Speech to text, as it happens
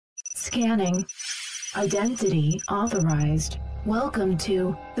Scanning. Identity authorized. Welcome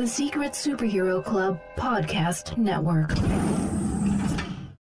to the Secret Superhero Club Podcast Network.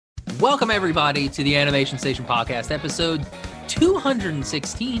 Welcome, everybody, to the Animation Station Podcast, episode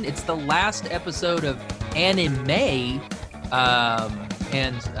 216. It's the last episode of Anime. And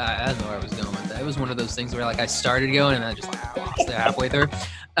I don't know where I was going with that. It was one of those things where I started going and I just lost it halfway through.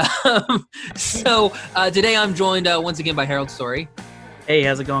 Today I'm joined once again by Harold Story. Hey,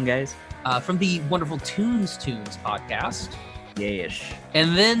 how's it going, guys? From the wonderful Tunes podcast. Yes.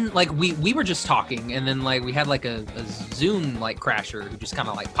 And then we were just talking, and then we had a Zoom crasher who just kind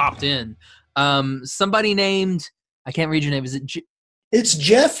of popped in. Somebody named, I can't read your name. Is it? It's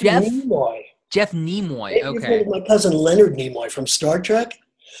Jeff Nimoy. Jeff Nimoy. Okay. My cousin Leonard Nimoy from Star Trek.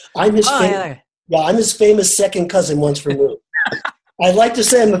 I'm his I'm his famous second cousin once removed. I'd like to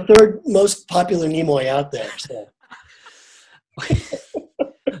say I'm the third most popular Nimoy out there. So.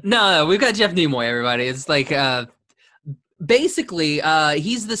 No, we've got Jeff Nimoy, everybody. It's basically,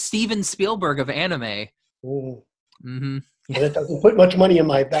 he's the Steven Spielberg of anime. Mm-hmm. And it doesn't put much money in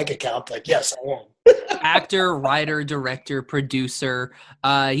my bank account, but yes, I am. Actor, writer, director, producer.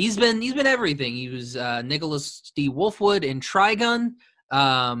 He's been everything. He was Nicholas D. Wolfwood in Trigun.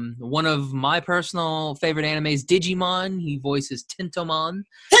 One of my personal favorite animes, Digimon. He voices Tentomon.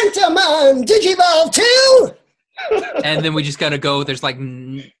 Tentomon! Digivolve 2! And then we just gotta go. There's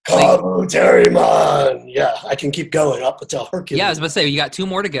Kabuterimon. Yeah, I can keep going up until Hercules. Yeah, I was about to say you got two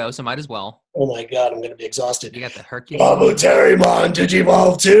more to go, so might as well. Oh my god, I'm gonna be exhausted. You got the Hercules. Kabuterimon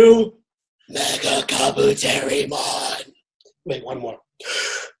Digivolve 2. Mega Kabuterimon. Wait, one more.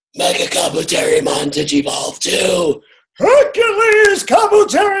 Mega Kabuterimon Digivolve 2. Hercules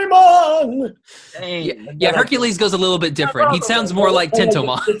Kabuterimon. Yeah, Hercules goes a little bit different. He sounds more like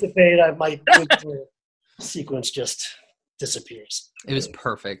Tentomon. I might sequence just disappears. It was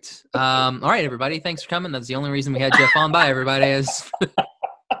perfect. All right, everybody. Thanks for coming. That's the only reason we had Jeff on. Bye, everybody.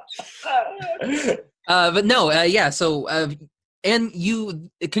 But no, yeah. So, and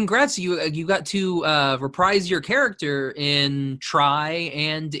congrats. You got to reprise your character in Try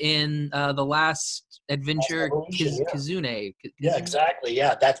and in the last adventure, Kizune. Yeah, exactly.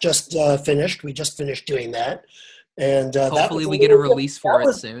 Yeah, that just finished. We just finished doing that, and hopefully we get a release for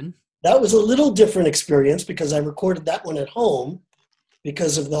it soon. That was a little different experience because I recorded that one at home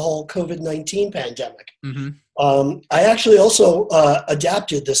because of the whole COVID-19 pandemic. Mm-hmm. I actually also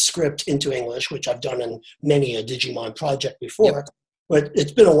adapted the script into English, which I've done in many a Digimon project before, Yep. But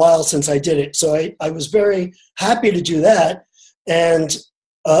it's been a while since I did it. So I was very happy to do that. And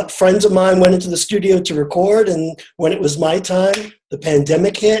friends of mine went into the studio to record, and when it was my time, the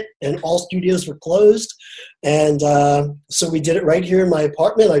pandemic hit and all studios were closed. And so we did it right here in my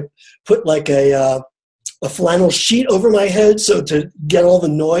apartment. I put a flannel sheet over my head so to get all the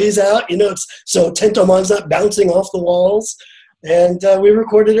noise out, so Tentomon's not bouncing off the walls. And we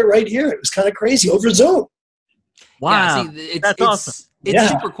recorded it right here. It was kind of crazy over Zoom. Wow, yeah, that's awesome. It's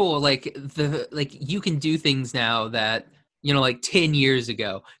super cool. You can do things now that 10 years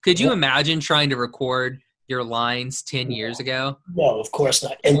ago. Could you imagine trying to record your lines 10 years ago? No, of course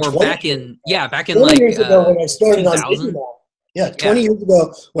not. And or back in 20 years ago when I started 2000? on Digimon. Yeah, 20 years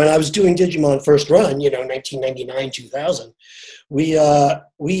ago when I was doing Digimon first run, 1999, 2000,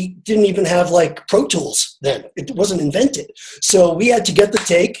 we didn't even have Pro Tools then. It wasn't invented. So we had to get the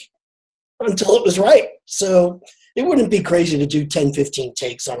take until it was right. So it wouldn't be crazy to do 10, 15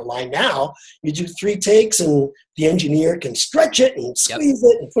 takes on a line now. You do 3 takes and the engineer can stretch it and squeeze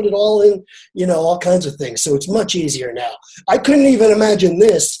it and put it all in, all kinds of things. So it's much easier now. I couldn't even imagine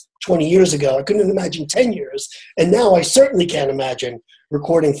this 20 years ago. I couldn't imagine 10 years. And now I certainly can't imagine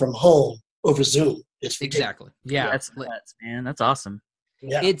recording from home over Zoom. It's ridiculous. Exactly. Yeah. That's nuts, man. That's awesome.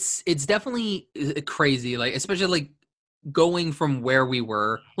 Yeah. It's definitely crazy. Especially going from where we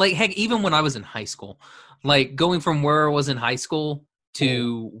were, heck, even when I was in high school, going from where I was in high school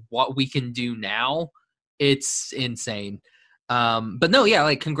to what we can do now, it's insane. But no,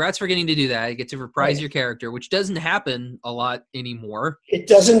 yeah, congrats for getting to do that. You get to reprise your character, which doesn't happen a lot anymore. It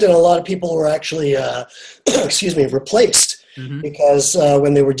doesn't, and a lot of people were actually, replaced because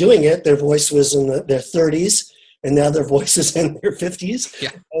when they were doing it, their voice was in their 30s, and now their voice is in their 50s,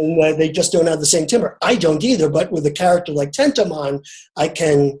 and they just don't have the same timbre. I don't either, but with a character like Tentomon, I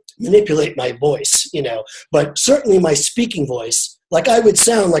can manipulate my voice, but certainly my speaking voice, I would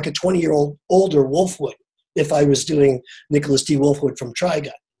sound like a 20-year-old older Wolfwood if I was doing Nicholas D. Wolfwood from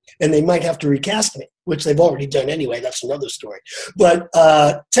Trigun. And they might have to recast me, which they've already done anyway. That's another story. But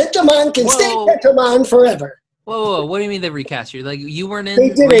Tentomon can stay Tentomon forever. Whoa, what do you mean they recast you? You weren't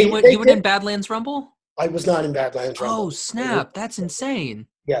in? You weren't in Badlands Rumble? I was not in Badlands Rumble. Oh snap! That's insane.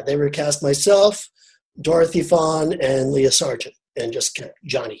 Yeah, they recast myself, Dorothy Fawn, and Leah Sargent, and just kept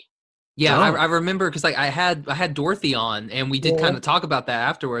Johnny. Yeah, Oh. I remember because like I had Dorothy on, and we did kind of talk about that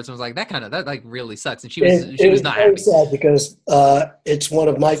afterwards. I was like, that like really sucks, and she was not very happy. sad because it's one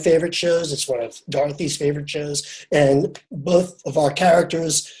of my favorite shows. It's one of Dorothy's favorite shows, and both of our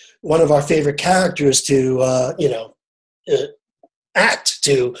characters, one of our favorite characters to act,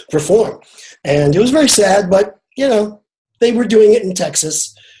 to perform, and it was very sad. But they were doing it in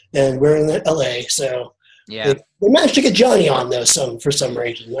Texas, and we're in LA, so. Yeah, they managed to get Johnny on though. For some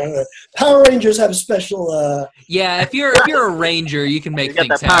reason, I don't know. Power Rangers have a special. Yeah, if you're a ranger, you can make You got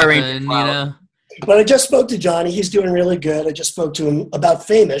things that Power Ranger happen. You clout. know. But I just spoke to Johnny. He's doing really good. I just spoke to him about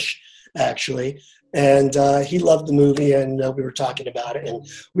Famish, actually, and he loved the movie, and we were talking about it, and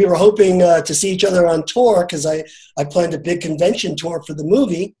we were hoping to see each other on tour because I planned a big convention tour for the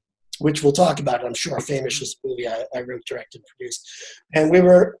movie, which we'll talk about. I'm sure Famish is a movie I wrote, directed, and produced, and we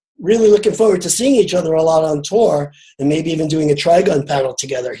were really looking forward to seeing each other a lot on tour and maybe even doing a Trigun panel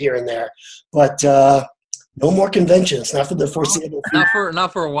together here and there. But no more conventions, not for the foreseeable future.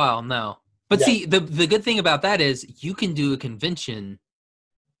 Not for a while, no. But Yeah. see, the good thing about that is you can do a convention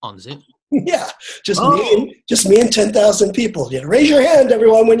on Zoom. Yeah, just me and 10,000 people. Raise your hand,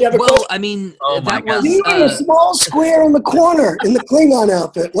 everyone, when you have a Well, question. I mean, Oh my that God. was You in a small square in the corner in the Klingon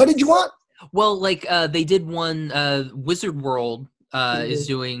outfit. What did you want? well, like they did one. Wizard World is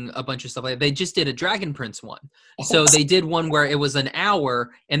doing a bunch of stuff like that. They just did a Dragon Prince one, so they did one where it was an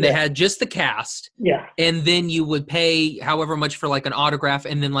hour and they Yeah. had just the cast. Yeah. And then you would pay however much for like an autograph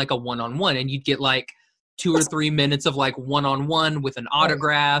and then like a one-on-one, and you'd get like 2 or 3 minutes of like one-on-one with an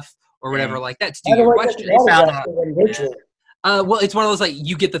autograph or whatever like that to do How do your I get question. the autograph eventually? Well, it's one of those like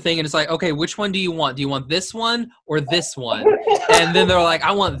you get the thing and it's like, okay, which one do you want? Do you want this one or this one? And then they're like,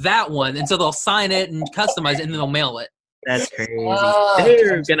 I want that one, and so they'll sign it and customize it and then they'll mail it. That's crazy. Ah,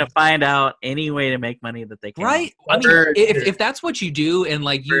 They're gonna find out any way to make money that they can. Right? I mean, For if, sure. if that's what you do and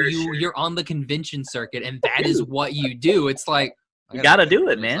like For sure. you're on the convention circuit and that is what you do, it's like You gotta do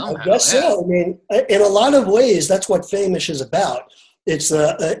it, man. somehow, I guess so. I mean, in a lot of ways, that's what Famish is about. It's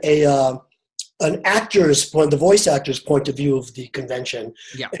an actor's point, the voice actor's point of view of the convention.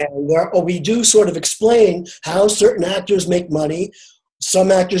 Yeah. And we do sort of explain how certain actors make money.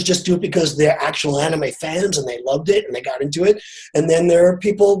 Some actors just do it because they're actual anime fans and they loved it and they got into it. And then there are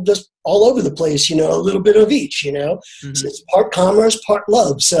people just all over the place, a little bit of each, Mhm. So it's part commerce, part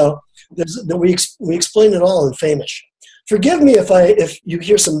love. So we explain it all in Famish. Forgive me if you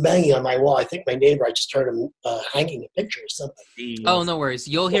hear some banging on my wall. I think my neighbor, I just heard him hanging a picture or something. Jeez. Oh, no worries.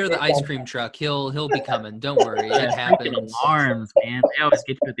 You'll hear the ice cream truck. He'll be coming. Don't worry. It Freaking happens. alarms, man. They always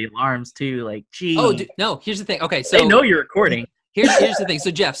get you with the alarms too. Like, geez. Oh, no. Here's the thing. Okay, so they know you're recording. here's the thing.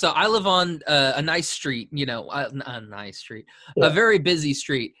 So Jeff, so I live on a nice street. A nice street, Yeah. a very busy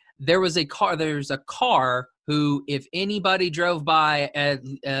street. There's a car who, if anybody drove by at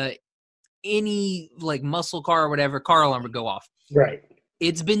any like muscle car or whatever, car alarm would go off. Right.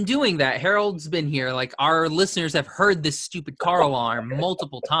 It's been doing that. Harold's been here. Like, our listeners have heard this stupid car alarm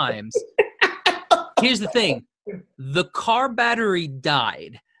multiple times. Here's the thing. The car battery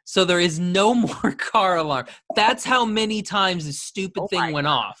died. So there is no more car alarm. That's how many times this stupid Oh thing my went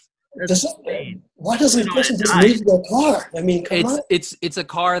off. That's insane. Why doesn't a No, person it's just not. move their car? I mean, come on. It's a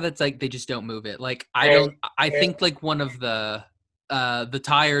car that's like they just don't move it. Like I think like one of the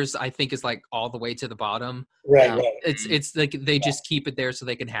tires I think is like all the way to the bottom. Right, Yeah. right, It's like they just keep it there so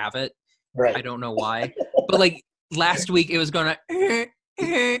they can have it. right. I don't know why. But like last week it was going to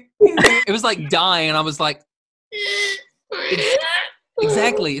it was like dying and I was like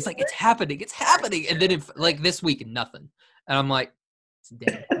exactly. It's like it's happening. And then like this week nothing. And I'm like it's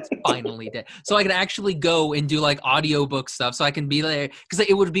dead. It's finally dead. So I can actually go and do like audiobook stuff. So I can be there because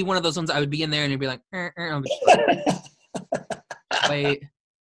it would be one of those ones I would be in there and it'd be like, I'll be just like, wait,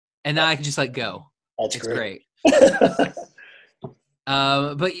 and now I can just like go. That's It's great. great.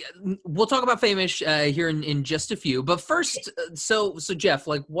 But we'll talk about Famish here in just a few. But first, so Jeff,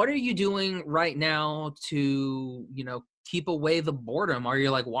 like, what are you doing right now to keep away the boredom? Are you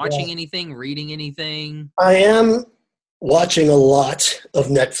like watching anything, reading anything? I am watching a lot of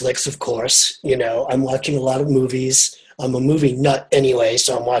Netflix, of course. I'm watching a lot of movies. I'm a movie nut anyway,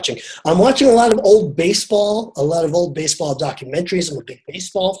 so I'm watching a lot of old baseball documentaries. I'm a big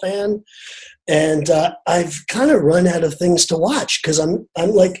baseball fan. And I've kind of run out of things to watch because I'm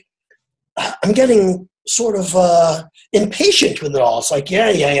getting sort of impatient with it all. It's like, yeah,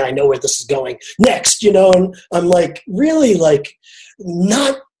 I know where this is going next, and I'm like really like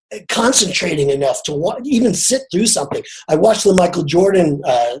not concentrating enough to even sit through something. I watched the Michael Jordan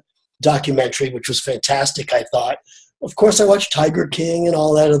documentary, which was fantastic, I thought. of course, I watch Tiger King and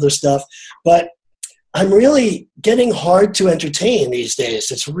all that other stuff. But I'm really getting hard to entertain these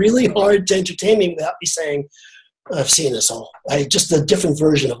days. It's really hard to entertain me without me saying, I've seen this all. Just a different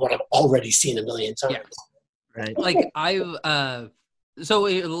version of what I've already seen a million times. Right. Like so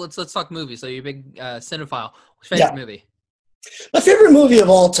let's talk movies. So you're a big cinephile. What's your favorite movie? My favorite movie of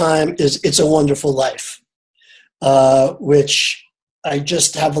all time is It's a Wonderful Life, which I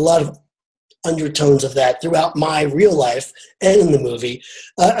just have a lot of undertones of that throughout my real life and in the movie.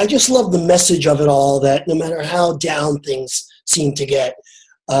 I just love the message of it all, that no matter how down things seem to get,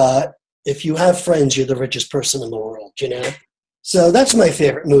 if you have friends, you're the richest person in the world, you know? So that's my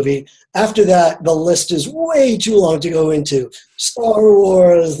favorite movie. After that, the list is way too long to go into. Star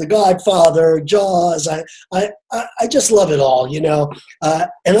Wars, The Godfather, Jaws. I just love it all, you know.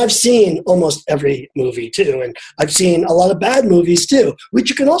 And I've seen almost every movie too, and I've seen a lot of bad movies too,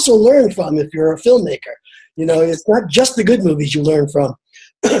 which you can also learn from if you're a filmmaker. You know, it's not just the good movies you learn from.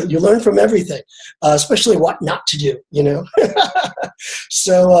 You learn from everything, especially what not to do, you know.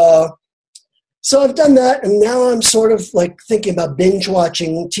 So I've done that, and now I'm sort of like thinking about binge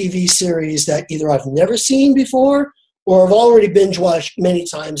watching TV series that either I've never seen before or I've already binge watched many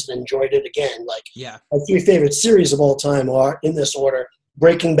times and enjoyed it again. Like, my 3 favorite series of all time are, in this order,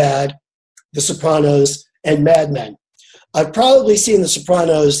 Breaking Bad, The Sopranos, and Mad Men. I've probably seen The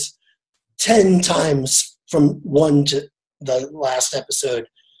Sopranos 10 times from one to the last episode,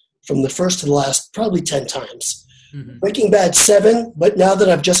 from the first to the last, probably 10 times. Mm-hmm. Breaking Bad 7, but now that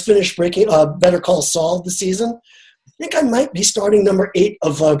I've just finished Better Call Saul this season, I think I might be starting number 8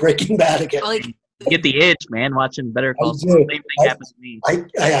 of Breaking Bad again. Get the itch, man, watching Better Call Saul. Same thing happens to me.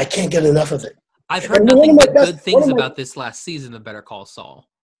 I can't get enough of it. I've heard nothing but good things about this last season of Better Call Saul.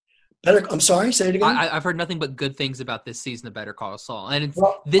 I'm sorry, say it again? I've heard nothing but good things about this season of Better Call Saul. And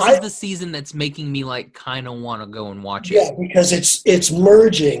this is the season that's making me like kind of want to go and watch it. Yeah, because it's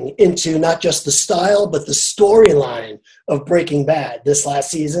merging into not just the style, but the storyline of Breaking Bad this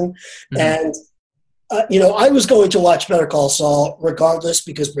last season. Mm-hmm. And, you know, I was going to watch Better Call Saul regardless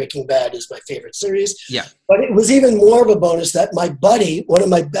because Breaking Bad is my favorite series. Yeah. But it was even more of a bonus that my buddy, one of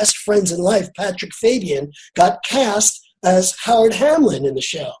my best friends in life, Patrick Fabian, got cast as Howard Hamlin in the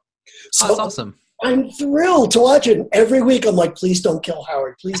show. So that's awesome. I'm thrilled to watch it. And every week I'm like, please don't kill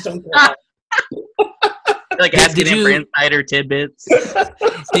Howard. Please don't kill Howard. Like asking him for insider tidbits.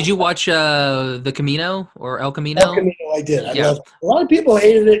 Did you watch The Camino or El Camino? El Camino, I did. I loved it. A lot of people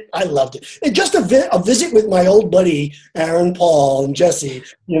hated it. I loved it. And just a visit with my old buddy, Aaron Paul and Jesse,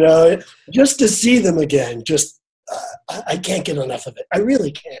 you know, just to see them again. Just, I can't get enough of it. I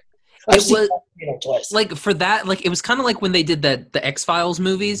really can't. I've seen it twice. Like for that, like it was kind of like when they did the X-Files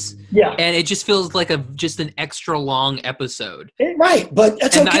movies. Yeah. And it just feels like just an extra long episode. Right, but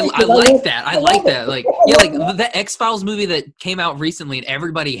that's and okay. I like that. I like that. Like like the X-Files movie that came out recently and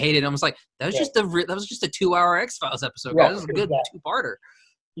everybody hated it. I was like, that was just a 2-hour X-Files episode. Right, that was a good 2-parter.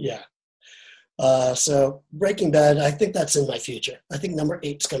 Yeah. So Breaking Bad, I think that's in my future. I think number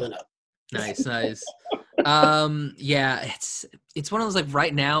 8's coming up. Nice. Yeah, it's one of those, like,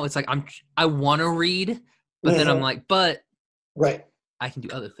 right now it's like I want to read, but then I'm like, but right, I can do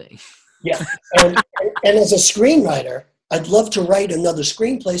other things. Yeah. And as a screenwriter, I'd love to write another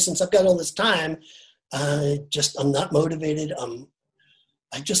screenplay since I've got all this time. I'm not motivated.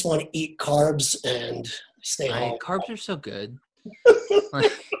 I just want to eat carbs and stay home. Carbs are so good.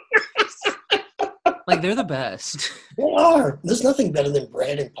 Like they're the best. They are. There's nothing better than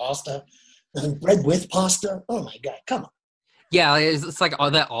bread and pasta. And bread with pasta? Oh my God, come on. Yeah, it's like all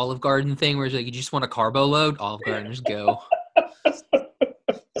that Olive Garden thing where it's like you just want a carbo load. Olive Garden, just go.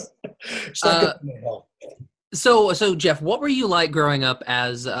 So Jeff, what were you like growing up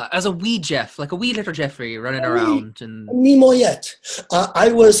as a wee Jeff, like a wee little Jeffrey running around? And me more yet.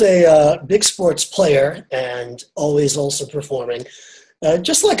 I was a big sports player and always also performing.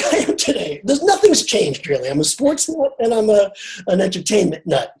 Just like I am today. Nothing's changed, really. I'm a sports nut and I'm an entertainment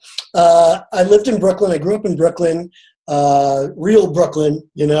nut. I lived in Brooklyn. I grew up in Brooklyn, real Brooklyn,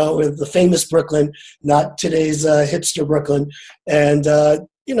 you know, with the famous Brooklyn, not today's hipster Brooklyn. And,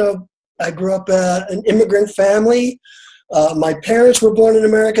 you know, I grew up an immigrant family. My parents were born in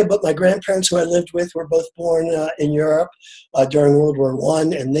America, but my grandparents who I lived with were both born in Europe during World War I,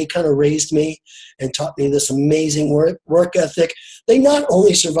 and they kind of raised me and taught me this amazing work ethic. They not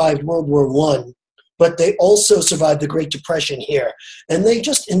only survived World War I, but they also survived the Great Depression here. And they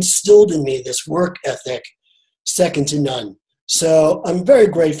just instilled in me this work ethic second to none. So I'm very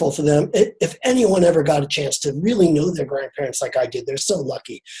grateful for them. If anyone ever got a chance to really know their grandparents like I did, they're so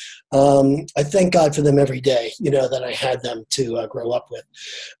lucky. I thank God for them every day, you know, that I had them to grow up with.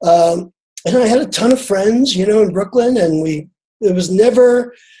 and I had a ton of friends, you know, in Brooklyn, and there was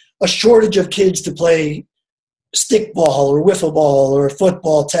never a shortage of kids to play stickball or wiffle ball or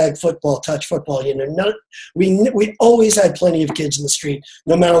football, tag football, touch football. You know, we always had plenty of kids in the street,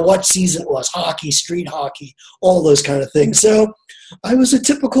 no matter what season it was, hockey, street hockey, all those kind of things. So I was a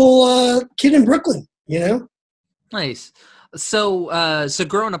typical kid in Brooklyn, you know. Nice. So, so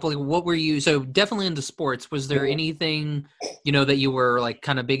growing up, like, what were you? So, definitely into sports. Was there anything, you know, that you were like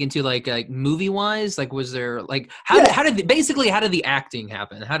kind of big into, like movie wise? Like, was there like how did the acting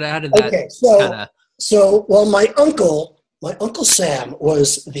happen? How did that Okay, kind of? so well, my uncle Sam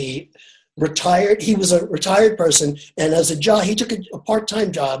was he was a retired person, and as a job, he took a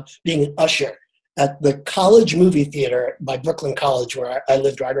part-time job being an usher at the College movie theater by Brooklyn College, where I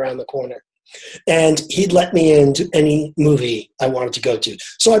lived right around the corner. And he'd let me into any movie I wanted to go to.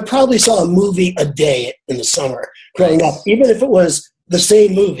 So I probably saw a movie a day in the summer growing up, even if it was the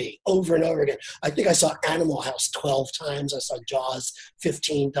same movie over and over again. I think I saw Animal House 12 times. I saw Jaws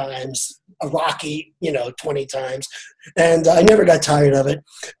 15 times, Rocky, 20 times. And I never got tired of it.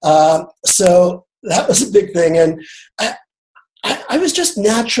 So that was a big thing. And I was just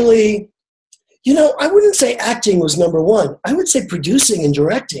naturally, I wouldn't say acting was number one. I would say producing and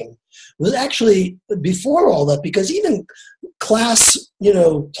directing was actually before all that, because even class,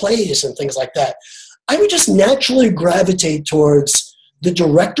 plays and things like that, I would just naturally gravitate towards the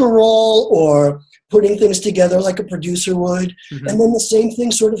director role or putting things together like a producer would. Mm-hmm. And then the same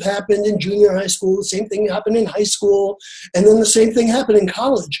thing sort of happened in junior high school, the same thing happened in high school, and then the same thing happened in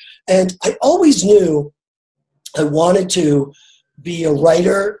college. And I always knew I wanted to be a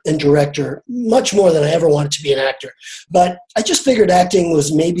writer and director much more than I ever wanted to be an actor. But I just figured acting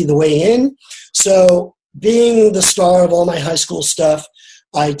was maybe the way in. So being the star of all my high school stuff,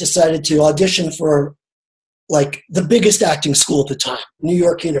 I decided to audition for like the biggest acting school at the time, New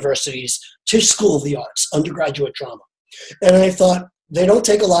York University's Tisch School of the Arts, undergraduate drama. And I thought, they don't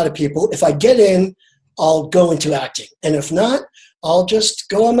take a lot of people. If I get in, I'll go into acting. And if not, I'll just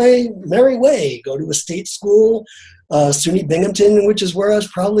go on my merry way, go to a state school, SUNY Binghamton, which is where I was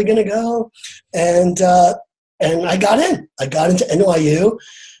probably going to go. And I got in. I got into NYU,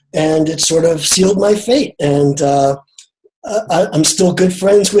 and it sort of sealed my fate. And I'm still good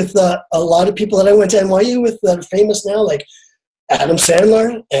friends with a lot of people that I went to NYU with that are famous now, like Adam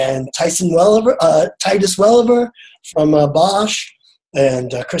Sandler and Titus Welliver from Bosch,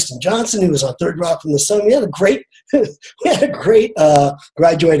 and Kristen Johnson, who was on Third Rock from the Sun. We had a great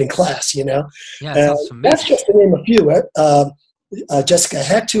graduating class, Yeah, that's just to name a few. Jessica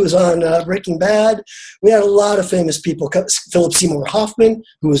Hecht, who was on Breaking Bad. We had a lot of famous people. Philip Seymour Hoffman,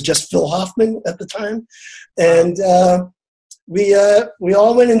 who was just Phil Hoffman at the time, and we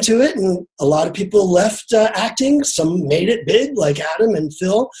all went into it. And a lot of people left acting. Some made it big, like Adam and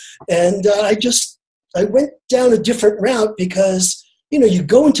Phil. And I went down a different route because, you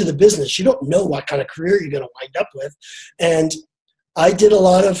go into the business, you don't know what kind of career you're going to wind up with. And I did a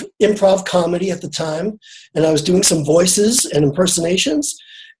lot of improv comedy at the time, and I was doing some voices and impersonations.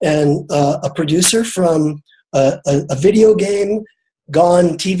 And a producer from a video game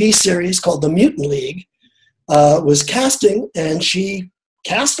gone TV series called The Mutant League was casting, and she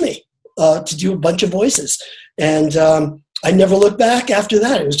cast me to do a bunch of voices. And I never looked back after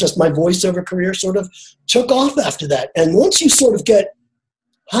that. It was just my voiceover career sort of took off after that. And once you sort of get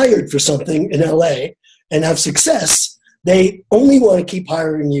hired for something in LA and have success, they only want to keep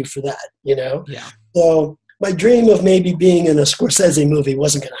hiring you for that, Yeah. So my dream of maybe being in a Scorsese movie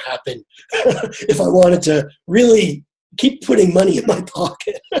wasn't going to happen if I wanted to really keep putting money in my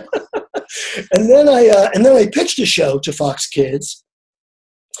pocket. And then I pitched a show to Fox Kids,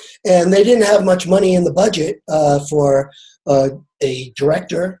 and they didn't have much money in the budget for a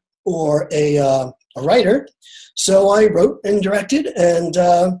director or a writer. So I wrote and directed,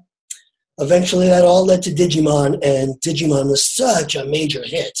 and eventually that all led to Digimon, and Digimon was such a major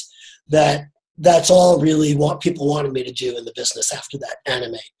hit that's all really what people wanted me to do in the business after that,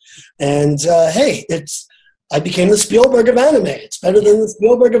 anime. And hey, I became the Spielberg of anime. It's better than the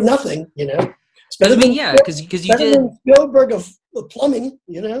Spielberg of nothing, It's better because you did than Spielberg of plumbing,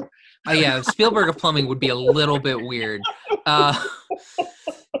 Oh yeah, Spielberg of plumbing would be a little bit weird.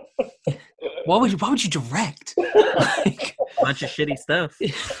 What would you direct? Bunch of shitty stuff.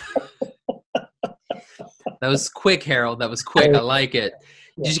 That was quick, Harold. That was quick. I like it.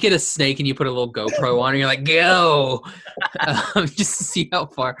 Yeah. Did you get a snake and you put a little GoPro on and you're like, go, just to see how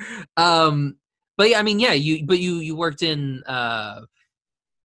far. But yeah, I mean, yeah, you worked in,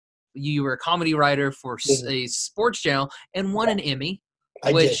 you were a comedy writer for a sports channel and won an Emmy,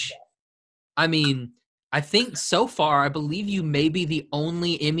 which, I mean, I think so far, I believe you may be the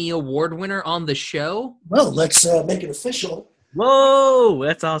only Emmy Award winner on the show. Well, let's make it official. Whoa,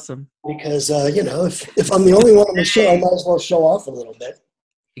 that's awesome. Because, if I'm the only one on the show, I might as well show off a little bit.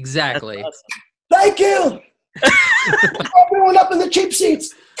 Exactly. That's awesome. Thank you! Everyone up in the cheap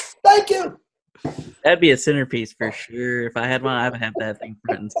seats. Thank you! That'd be a centerpiece for sure. If I had one, I would have that thing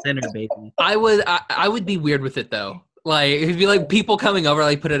front and center, baby. I would be weird with it though. Like it'd be like people coming over,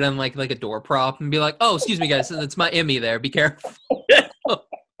 like put it in like a door prop and be like, "Oh, excuse me, guys, it's my Emmy there. Be careful."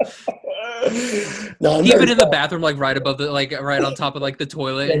 No, Keep it in the bathroom, like right above the, like right on top of like the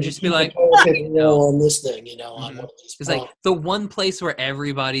toilet, and just be like, on this thing, on one of these. It's like the one place where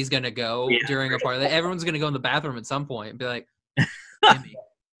everybody's gonna go during a party. Like, everyone's gonna go in the bathroom at some point and be like, "Emmy,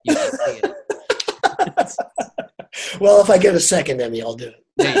 you can see it." Well, if I get a second Emmy, I'll do it.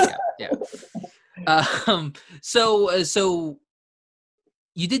 There you go. Yeah. So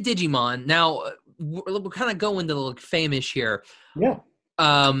you did Digimon. Now we're kind of going to look Fame-ish here. Yeah.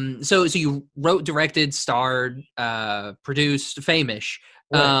 So you wrote, directed, starred, produced Fame-ish.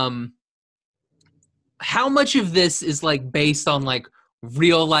 Right. How much of this is like based on like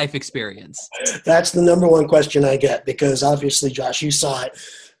real life experience? That's the number one question I get, because obviously, Josh, you saw it.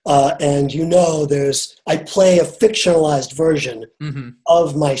 And I play a fictionalized version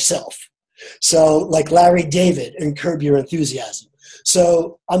of myself. So like Larry David in Curb Your Enthusiasm.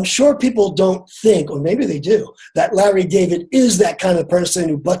 So I'm sure people don't think, or maybe they do, that Larry David is that kind of person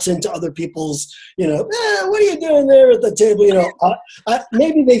who butts into other people's, what are you doing there at the table?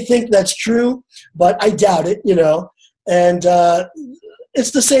 Maybe they think that's true, but I doubt it, And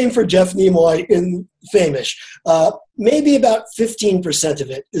it's the same for Jeff Nimoy in Fame-ish. Maybe about 15%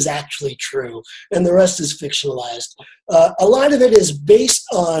 of it is actually true, and the rest is fictionalized. A lot of it is based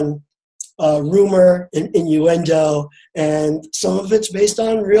on rumor and innuendo, and some of it's based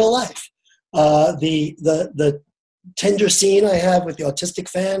on real life. The tender scene I have with the autistic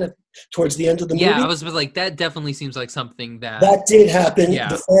fan towards the end of the movie. Yeah, I was like, that definitely seems like something that did happen. Yeah.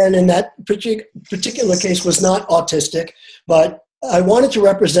 The fan in that particular case was not autistic, but I wanted to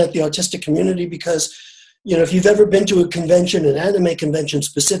represent the autistic community because, if you've ever been to a convention, an anime convention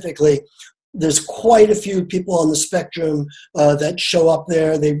specifically, there's quite a few people on the spectrum that show up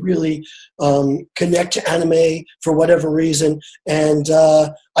there. They really connect to anime for whatever reason. And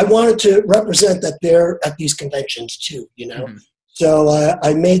I wanted to represent that they're at these conventions too, So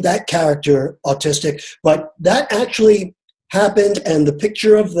I made that character autistic. But that actually happened, and the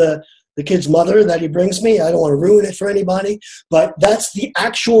picture of the kid's mother that he brings me, I don't want to ruin it for anybody, but that's the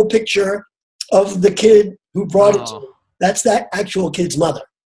actual picture of the kid who brought it to me. That's that actual kid's mother.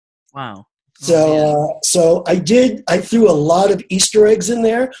 Wow. So I threw a lot of Easter eggs in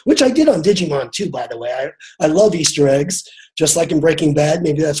there, which I did on Digimon too, by the way. I love Easter eggs, just like in Breaking Bad.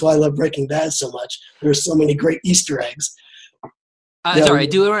 Maybe that's why I love Breaking Bad so much. There's so many great Easter eggs. Sorry, I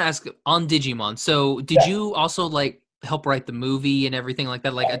do want to ask on Digimon. So did you also like help write the movie and everything like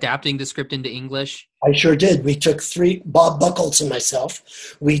that, like adapting the script into English? I sure did. We took Bob Buchholz and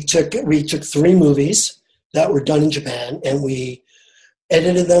myself, we took 3 movies that were done in Japan, and we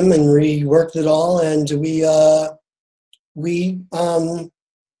edited them and reworked it all, and we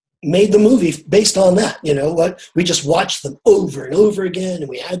made the movie based on that. We just watched them over and over again, and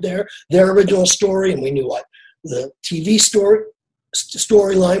we had their original story, and we knew what the TV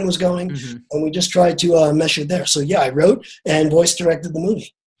storyline was going, and we just tried to mesh it there. So yeah, I wrote and voice directed the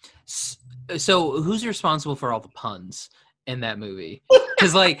movie. So who's responsible for all the puns in that movie?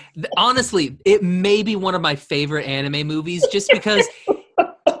 Because like honestly, it may be one of my favorite anime movies just because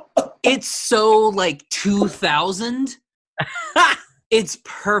it's so like 2000. It's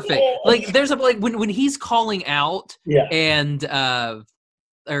perfect. Like there's when he's calling out, and Ty's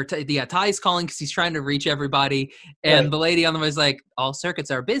calling because he's trying to reach everybody, and the lady on the way is like, all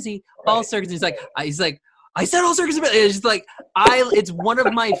circuits are busy. All circuits. He's like, I said all circuits are busy. It's just like it's one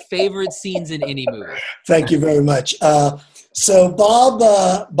of my favorite scenes in any movie. Thank you very much. So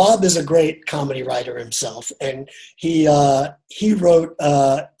Bob is a great comedy writer himself, and he wrote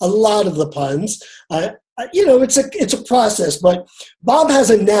a lot of the puns. It's a process, but Bob has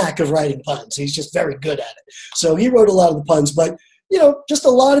a knack of writing puns. He's just very good at it. So he wrote a lot of the puns, but just a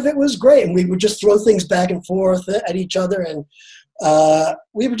lot of it was great, and we would just throw things back and forth at each other, and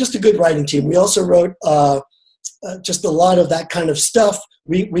we were just a good writing team. We also wrote just a lot of that kind of stuff.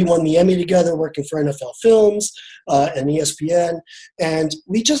 We won the Emmy together working for NFL Films and ESPN, and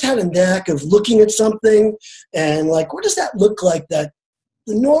we just had a knack of looking at something and like, what does that look like? That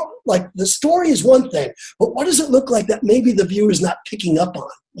the story is one thing, but what does it look like that maybe the viewer is not picking up on?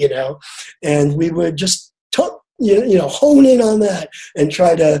 And we would just hone in on that and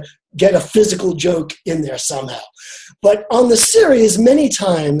try to get a physical joke in there somehow. But on the series, many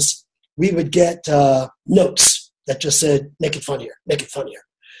times we would get notes that just said, make it funnier, make it funnier.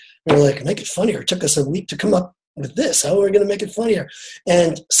 And we're like, make it funnier? It took us a week to come up with this. How are we going to make it funnier?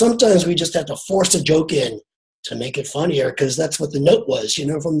 And sometimes we just have to force a joke in to make it funnier because that's what the note was,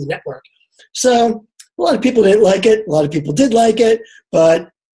 from the network. So a lot of people didn't like it. A lot of people did like it. But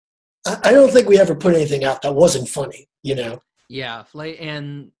I don't think we ever put anything out that wasn't funny, Yeah,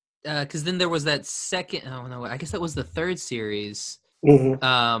 and because then there was that second. Oh no, I guess that was the third series.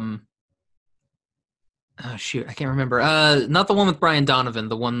 Mm-hmm. Oh shoot, I can't remember. Not the one with Brian Donovan.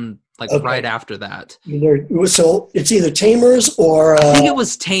 The one right after that. So it's either Tamers or I think it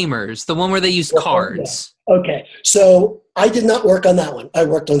was Tamers, the one where they used cards. Yeah. Okay, so I did not work on that one. I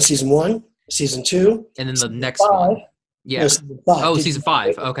worked on season 1, season 2, and then the next 5. one. Yeah. No, season 5. Oh, season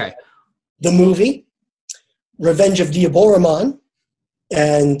 5. Okay. The movie, Revenge of Diaborimon,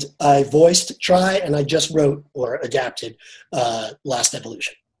 and I voiced Try, and I just wrote or adapted Last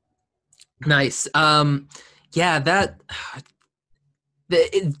Evolution. Nice. Yeah,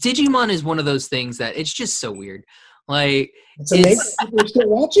 Digimon is one of those things that it's just so weird. It's amazing people are still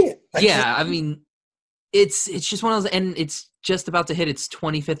watching it. I mean, it's just one of those, and it's just about to hit its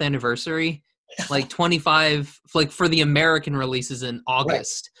 25th anniversary. 25, for the American releases in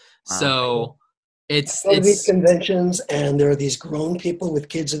August. Right. So it's these conventions, and there are these grown people with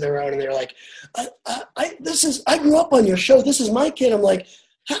kids of their own, and they're like, I grew up on your show. This is my kid. I'm like,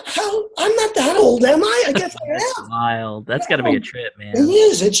 how? I'm not that old, am I? I guess I am. Wild. That's got to be a trip, man. It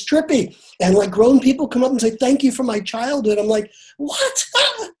is. It's trippy. And grown people come up and say, thank you for my childhood. I'm like, what?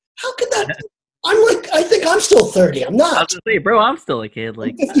 How could that? I'm I think I'm still 30. I'm not. I was going to say, bro, I'm still a kid.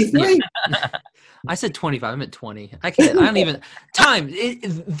 I'm 53. I said 25. I'm at 20. I can't. I don't even. Time.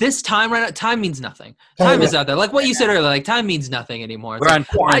 This time right now. Time means nothing. Time is out there. Like what you said earlier. Time means nothing anymore.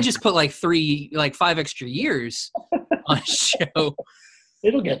 I just put 5 extra years on a show.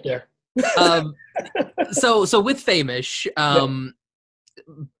 It'll get there. So with Famish.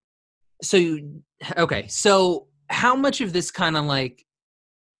 So how much of this kind of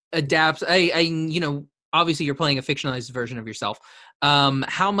adapts? Obviously you're playing a fictionalized version of yourself.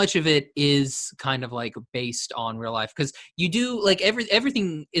 How much of it is kind of based on real life? Because you do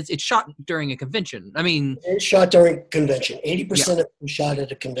everything it's shot during a convention. I mean, it's shot during a convention. 80% of it was shot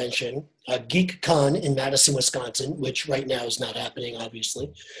at a convention, GeekCon in Madison, Wisconsin, which right now is not happening, obviously.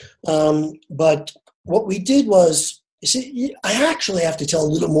 But what we did was, I actually have to tell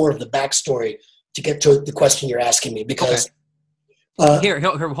a little more of the backstory to get to the question you're asking me because. Okay. Here,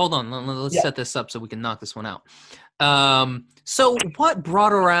 hold on. Let's set this up so we can knock this one out. So what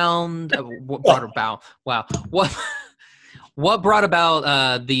brought around? What brought about? Wow. What brought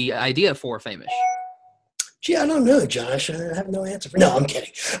about the idea for Famish? Gee, I don't know, Josh. I have no answer for. No, I'm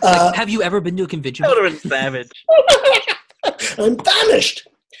kidding. Have you ever been to a convention? That would have been savage. I'm famished.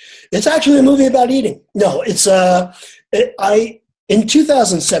 It's actually a movie about eating. No, it's in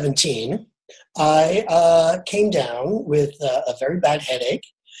 2017. I came down with a very bad headache,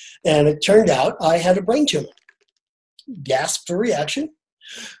 and it turned out I had a brain tumor. Gasped for reaction.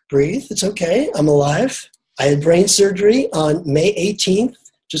 Breathe. It's okay. I'm alive. I had brain surgery on May 18th,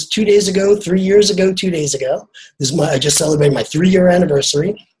 just 2 days ago, 3 years ago, 2 days ago. I just celebrated my 3-year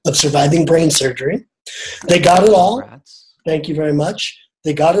anniversary of surviving brain surgery. They got it all. Congrats. Thank you very much.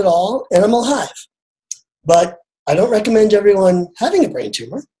 They got it all, and I'm alive. But I don't recommend everyone having a brain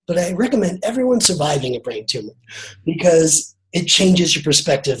tumor. But I recommend everyone surviving a brain tumor because it changes your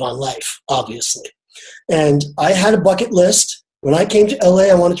perspective on life, obviously. And I had a bucket list. When I came to LA,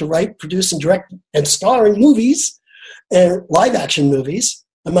 I wanted to write, produce, and direct and star in movies and live action movies.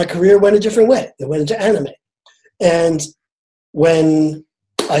 And my career went a different way. It went into anime. And when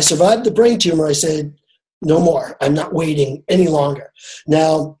I survived the brain tumor, I said, no more. I'm not waiting any longer.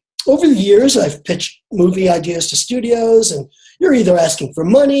 Now, over the years, I've pitched movie ideas to studios, and you're either asking for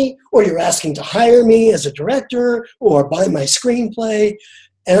money or you're asking to hire me as a director or buy my screenplay.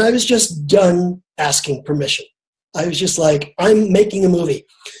 And I was just done asking permission. I was just like, I'm making a movie.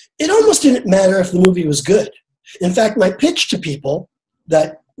 It almost didn't matter if the movie was good. In fact, my pitch to people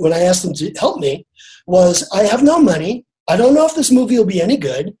that when I asked them to help me was, I have no money. I don't know if this movie will be any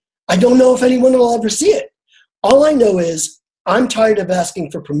good. I don't know if anyone will ever see it. All I know is I'm tired of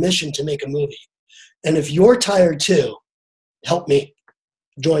asking for permission to make a movie. And if you're tired too, help me,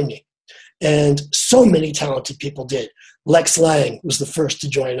 join me. And so many talented people did. Lex Lang was the first to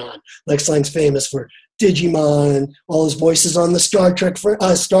join on. Lex Lang's famous for Digimon, all his voices on the Star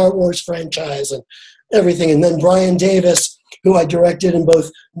Wars franchise and everything. And then Brian Davis, who I directed in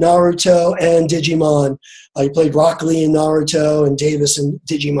both Naruto and Digimon. I played Rock Lee in Naruto and Davis in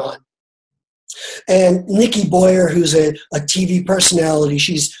Digimon. And Nikki Boyer, who's a TV personality.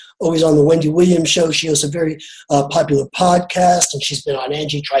 She's always on the Wendy Williams show. She has a very popular podcast, and she's been on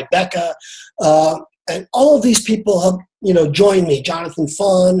Angie Tribeca. And all of these people have, joined me. Jonathan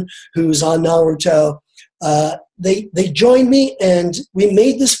Fahn, who's on Naruto. They joined me, and we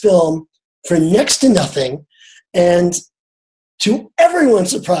made this film for next to nothing. And to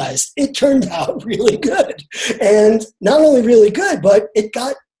everyone's surprise, it turned out really good. And not only really good, but it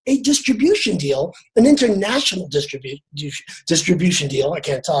got a distribution deal, an international distribution deal, I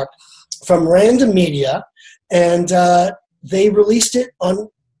can't talk, from Random Media. And they released it on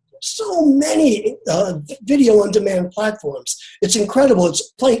so many video-on-demand platforms. It's incredible.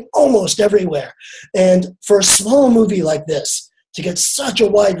 It's playing almost everywhere. And for a small movie like this, to get such a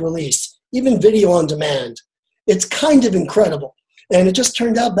wide release, even video-on-demand, it's kind of incredible. And it just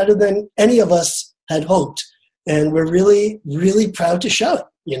turned out better than any of us had hoped. And we're really, really proud to show it,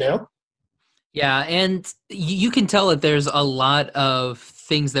 Yeah, and you can tell that there's a lot of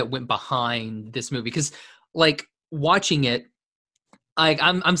things that went behind this movie. Because, watching it,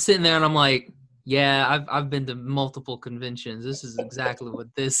 I'm sitting there and I'm like, yeah, I've been to multiple conventions. This is exactly what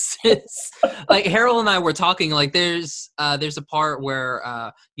this is. Harold and I were talking, there's a part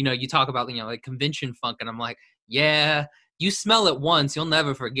where, you talk about, convention funk. And I'm like, yeah, you smell it once, you'll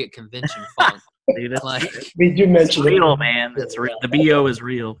never forget convention funk. Dude, we do mention it's real, man. It's real. The BO is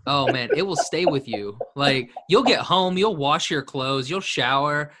real. Oh, man, it will stay with you. You'll get home, you'll wash your clothes, you'll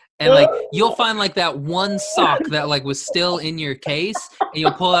shower, and you'll find that one sock that was still in your case, and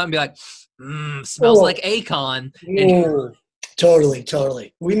you'll pull it out and be like, smells like Akon.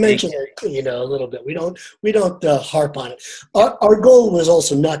 Totally. We mentioned it, a little bit. We don't harp on it. Our goal was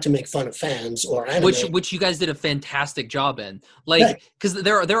also not to make fun of fans or anime. Which you guys did a fantastic job in. Because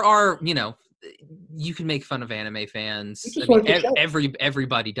there are, you can make fun of anime fans.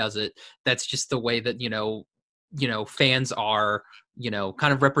 Everybody does it. That's just the way that fans are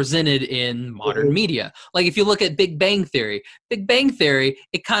kind of represented in modern media. If you look at Big Bang Theory, it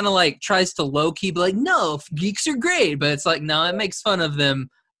kind of tries to low key be like, no, geeks are great, but it's no, it makes fun of them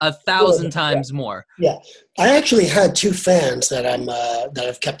 1,000 times more. Yeah, I actually had two fans that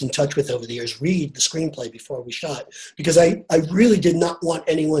I've kept in touch with over the years read the screenplay before we shot, because I really did not want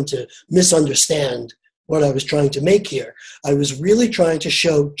anyone to misunderstand what I was trying to make here. I was really trying to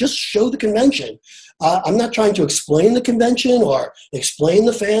show the convention. I'm not trying to explain the convention or explain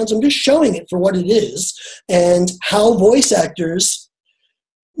the fans. I'm just showing it for what it is and how voice actors,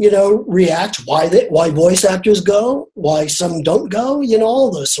 react, why voice actors go, why some don't go,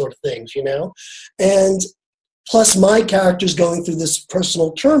 all those sort of things, and plus my character's going through this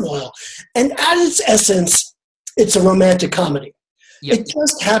personal turmoil. And at its essence, it's a romantic comedy. Yep. It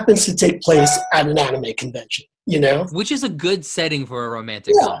just happens to take place at an anime convention, Which is a good setting for a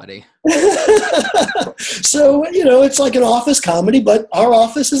romantic comedy. So, it's like an office comedy, but our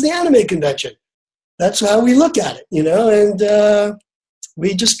office is the anime convention. That's how we look at it, and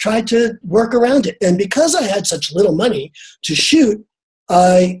we just tried to work around it. And because I had such little money to shoot,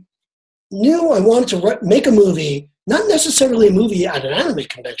 I knew I wanted to make a movie, not necessarily a movie at an anime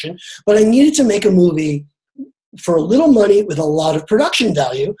convention, but I needed to make a movie for a little money with a lot of production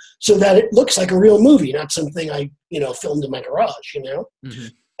value so that it looks like a real movie, not something I, filmed in my garage, Mm-hmm.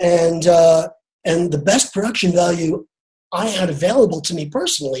 And the best production value I had available to me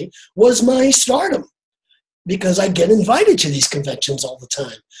personally was my stardom, because I get invited to these conventions all the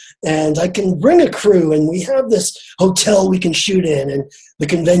time, and I can bring a crew, and we have this hotel we can shoot in, and the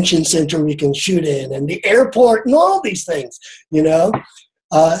convention center we can shoot in, and the airport, and all these things,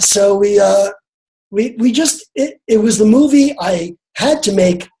 So we just, it was the movie I had to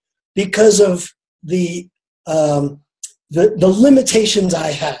make because of the limitations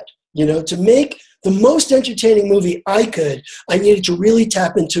I had, to make the most entertaining movie I could. I needed to really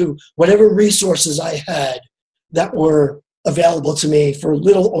tap into whatever resources I had that were available to me for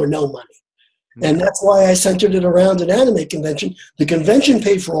little or no money. And that's why I centered it around an anime convention. The convention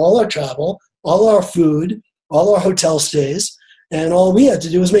paid for all our travel, all our food, all our hotel stays, and all we had to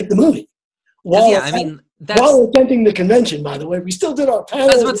do was make the movie. While attending the convention, by the way, we still did our panel.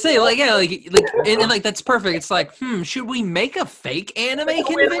 I was about to say, and that's perfect. It's should we make a fake anime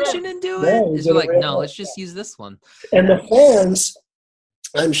convention and do it? It's no, let's just use this one. And the fans,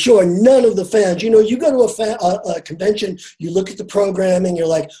 I'm sure none of the fans, you go to a convention, you look at the programming, you're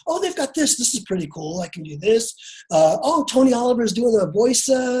like, oh, they've got this is pretty cool, I can do this. Tony Oliver's doing a voice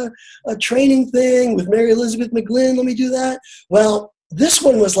training thing with Mary Elizabeth McGlynn, let me do that. Well, this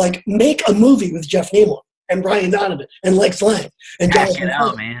one was make a movie with Jeff Nimoy. and Brian Donovan and Lex Lang and Check Jonathan it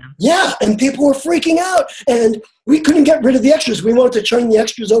out, Frakes. man. Yeah, and people were freaking out, and we couldn't get rid of the extras. We wanted to turn the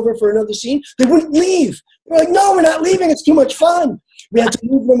extras over for another scene. They wouldn't leave. We're like, no, we're not leaving. It's too much fun. We had to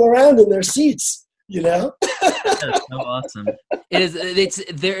move them around in their seats, you know? That's so awesome. It's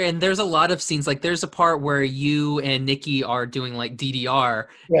there, and there's a lot of scenes. Like there's a part where you and Nikki are doing like DDR,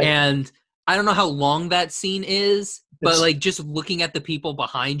 Right. and I don't know how long that scene is, but It's- like just looking at the people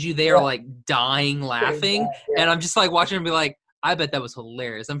behind you, they are like dying laughing, Yeah. and I'm just like watching and be like, I bet that was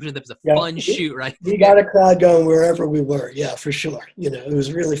hilarious. I'm sure that was a Yeah. fun shoot, right? We got a crowd going wherever we were. Yeah, for sure. You know, it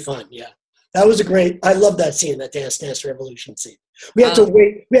was really fun. Yeah. That was I love that scene, that Dance Revolution scene. We had to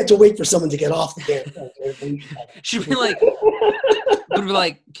wait for someone to get off the Dance Revolution. She'd be like, would be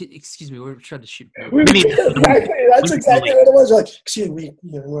like, excuse me, we're trying to shoot. That's exactly what it was. Like, excuse me,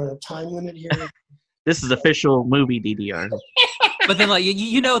 we're on a time limit here. This is official movie DDR. But then, like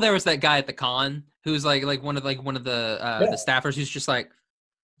there was that guy at the con who's like one of the staffers who's just like,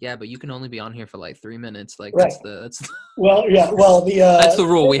 yeah, but you can only be on here for like 3 minutes. Like Right. that's Well, yeah. Well, that's the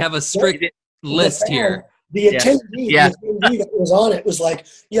rule. We have a strict list fan, here. The Yeah. attendee, Yeah. the attendee that was on it was like,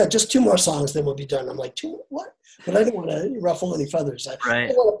 yeah, just 2 more songs, then we'll be done. I'm like, 2 what? But I didn't want to ruffle any feathers. I Right.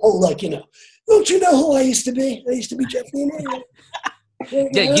 didn't want to pull don't you know who I used to be? I used to be Jeff Nimoy.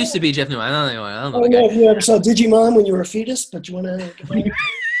 Yeah, it used to be Jeff Newman. I don't know I the don't know guy. if you ever saw Digimon when you were a fetus, but you want to.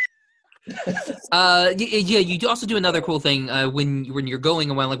 Yeah, you do also do another cool thing when you're going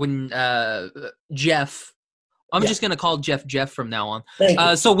around, like when Jeff. I'm just gonna call Jeff from now on. Thank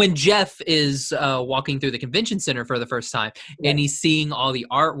you. So when Jeff is walking through the convention center for the first time, and he's seeing all the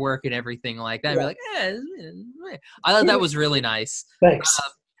artwork and everything like that, you're like, I thought that was really nice. Thanks.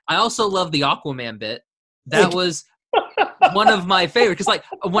 I also love the Aquaman bit. That was one of my favorites, because like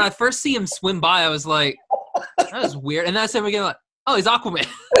when I first see him swim by, I was like, that was weird, and that's him again, like, oh, he's Aquaman.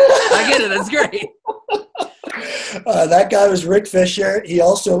 I get it. That's great. That guy was Rick Fisher. He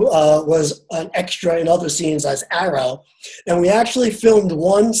also was an extra in other scenes as Arrow. And we actually filmed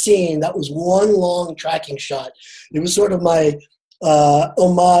one scene that was one long tracking shot. It was sort of my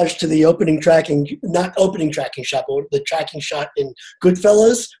homage to the not opening tracking shot, but the tracking shot in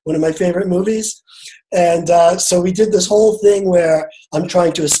Goodfellas, one of my favorite movies. And so we did this whole thing where I'm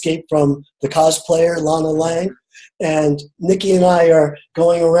trying to escape from the cosplayer, Lana Lang. And Nikki and I are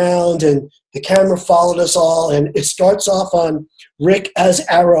going around, and the camera followed us all. And it starts off on Rick as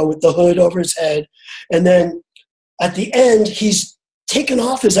Arrow with the hood over his head. And then at the end, he's taken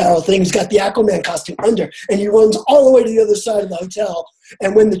off his Arrow thing. He's got the Aquaman costume under, and he runs all the way to the other side of the hotel.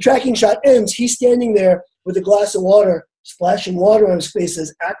 And when the tracking shot ends, he's standing there with a glass of water, splashing water on his face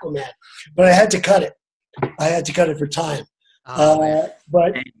as Aquaman. But I had to cut it. I had to cut it for time. But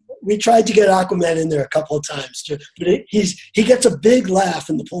we tried to get Aquaman in there a couple of times, but he gets a big laugh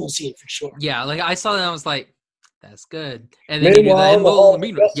in the pool scene for sure. Yeah, like I saw that, and I was like, that's good. And then you do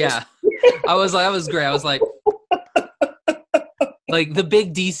that. Yeah, I was like, that was great. I was like the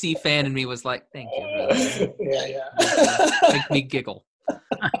big DC fan in me was like, thank you. Yeah. Make me giggle.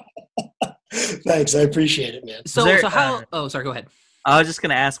 Thanks, I appreciate it, man. So how? Oh, sorry. Go ahead. I was just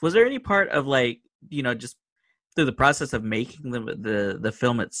gonna ask, was there any part of just through the process of making the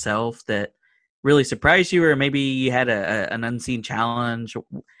film itself that really surprised you, or maybe you had an unseen challenge?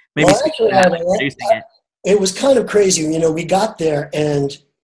 Maybe it was kind of crazy. We got there, and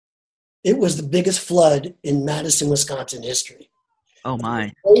it was the biggest flood in Madison, Wisconsin history. Oh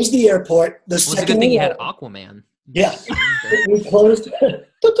my! We closed the airport. Well, it's a good thing you had Aquaman. Yeah, we closed.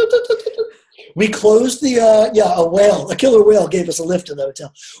 We closed a killer whale gave us a lift to the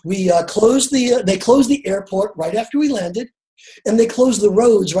hotel. We they closed the airport right after we landed, and they closed the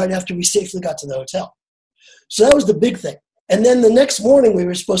roads right after we safely got to the hotel. So that was the big thing. And then the next morning we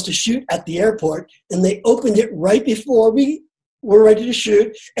were supposed to shoot at the airport, and they opened it right before we were ready to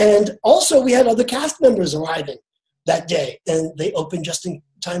shoot. And also we had other cast members arriving that day, and they opened just in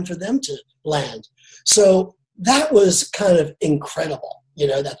time for them to land. So that was kind of incredible,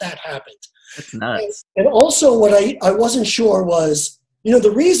 that happened. That's nuts. And also what I wasn't sure was,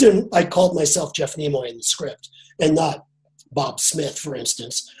 the reason I called myself Jeff Nimoy in the script and not Bob Smith, for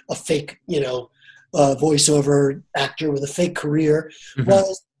instance, a fake, voiceover actor with a fake career,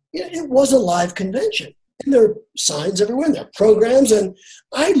 was it was a live convention. And there are signs everywhere, and there are programs. And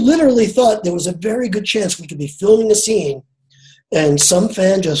I literally thought there was a very good chance we could be filming a scene, and some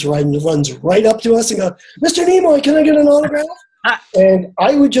fan just runs right up to us and goes, "Mr. Nimoy, can I get an autograph?" And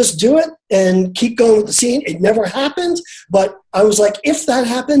I would just do it and keep going with the scene. It never happened, but I was like, if that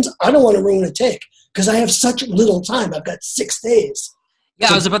happens, I don't want to ruin a take because I have such little time. I've got 6 days. Yeah,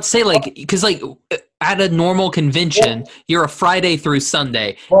 So- I was about to say, like, because like at a normal convention, you're a Friday through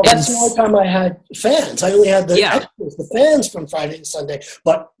Sunday. Well, and that's the only time I had fans. I only had the Yeah. extras, the fans from Friday to Sunday.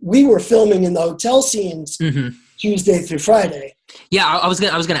 But we were filming in the hotel scenes Mhm. Tuesday through Friday. Yeah, I was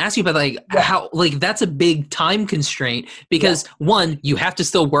gonna ask you about like Yeah. how like that's a big time constraint because one, you have to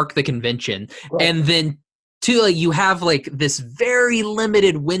still work the convention, Right. and then two, like you have like this very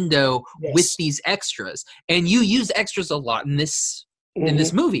limited window Yes. with these extras, and you use extras a lot in this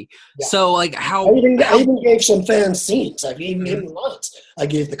Mhm. movie. Yeah. So like I how even gave some fan scenes. I've even given lots. I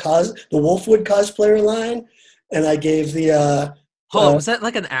gave the Wolfwood cosplayer line, and I gave the hold on, was that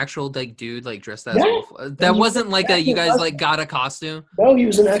like an actual like dude like dressed as Yeah. Wolf? That was wasn't like a you guys actual like got a costume. no, he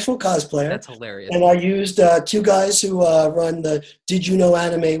was an actual cosplayer. That's hilarious. And I used two guys who run the Did You Know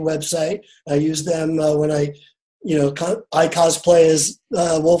Anime website. I used them when I cosplay as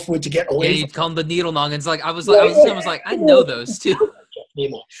Wolfwood to get Yeah, away you call them the needle noggins. Like I was Yeah, like I know those too.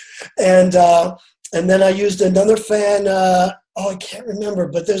 Nemo. And then I used another fan. I can't remember,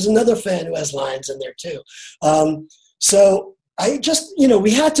 but there's another fan who has lines in there too. So I just,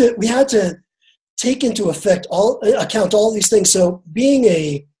 we had to take into account all these things. So being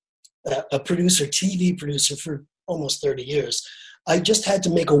a producer, TV producer for almost 30 years, I just had to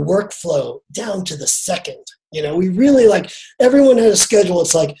make a workflow down to the second. We really everyone had a schedule.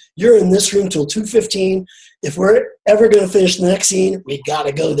 It's like, you're in this room till 2:15. If we're ever going to finish the next scene, we got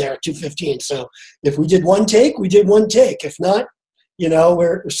to go there at 2:15. So if we did one take, we did one take. If not,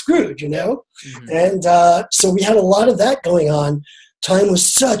 we're screwed, Mhm. And so we had a lot of that going on. Time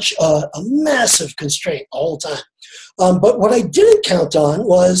was such a massive constraint the whole time. But what I didn't count on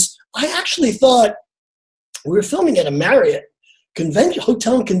was I actually thought we were filming at a Marriott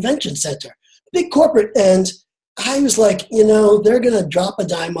hotel and convention center, big corporate, and I was like, they're going to drop a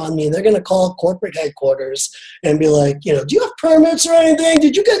dime on me. They're going to call corporate headquarters and be like, do you have permits or anything?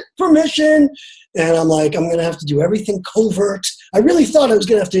 Did you get permission? And I'm like, I'm going to have to do everything covert. I really thought I was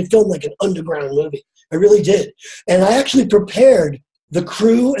going to have to film like an underground movie. I really did. And I actually prepared the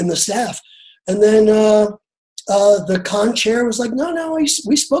crew and the staff. And then the con chair was like, no,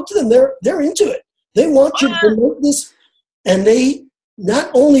 we spoke to them. They're into it. They want you to promote this. And they,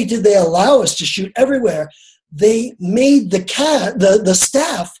 not only did they allow us to shoot everywhere, they made the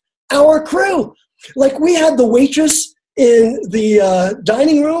staff our crew. Like, we had the waitress in the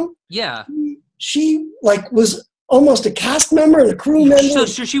dining room. Yeah. She was almost a cast member and a crew member.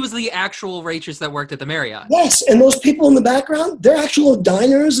 So she was the actual waitress that worked at the Marriott. Yes, and those people in the background, they're actual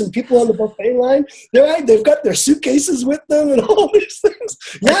diners and people on the buffet line. They've got their suitcases with them and all these things.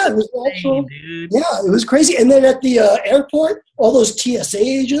 Yeah, it was actual. Dude. Yeah, it was crazy. And then at the airport, all those TSA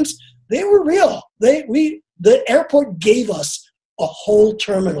agents, they were real. The airport gave us a whole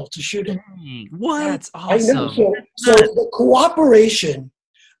terminal to shoot in. Dang, what? That's I awesome. know. So the cooperation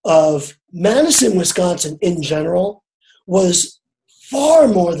of Madison, Wisconsin in general was far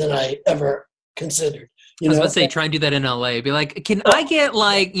more than I ever considered. I was about to say, try and do that in LA. Be like, can I get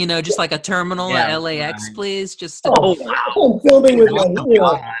just like a terminal at LAX, right. please? Just Oh, I'm filming with my, Oh,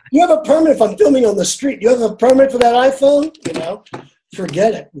 God. you have a permit if I'm filming on the street. You have a permit for that iPhone?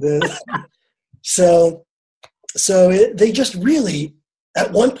 Forget it. So they just really,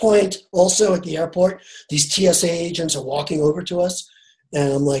 at one point, also at the airport, these TSA agents are walking over to us.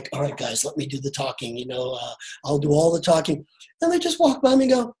 And I'm like, all right, guys, let me do the talking. I'll do all the talking. And they just walk by me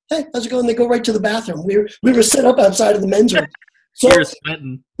and go, hey, how's it going? They go right to the bathroom. We were set up outside of the men's room. So, You're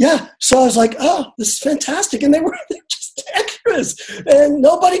sweating. yeah. So I was like, oh, this is fantastic. And they're just extras. And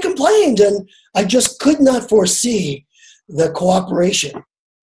nobody complained. And I just could not foresee the cooperation.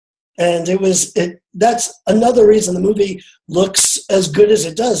 And that's another reason the movie looks as good as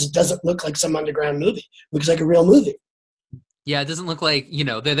it does. It doesn't look like some underground movie. It looks like a real movie. yeah, it doesn't look like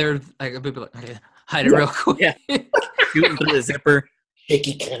they're like people hide it real quick. Yeah. Shooting through the zipper.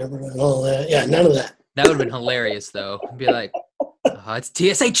 Shaky camera and all that. Yeah, none of that. That would have been hilarious though. Be like, oh, it's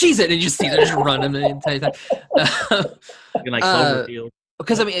TSA, cheese it, and you just see them just running the entire time. Looking like Cloverfield.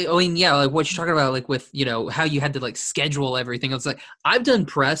 Because I mean, yeah, like what you're talking about, like with how you had to like schedule everything. It's like I've done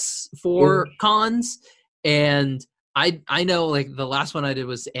press for cons, and I know like the last one I did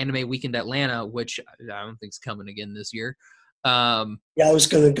was Anime Weekend Atlanta, which I don't think's coming again this year. Yeah, I was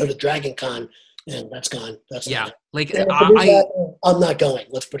going to go to Dragon Con, and that's gone. That's yeah, not like it. I'm not going.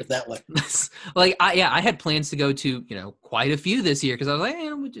 Let's put it that way. like I had plans to go to quite a few this year because I was like,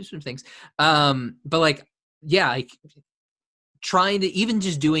 we'll do some things. But like like trying to even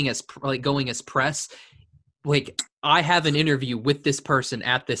just doing going as press, like I have an interview with this person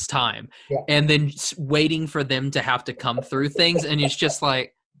at this time, and then waiting for them to have to come through things, and it's just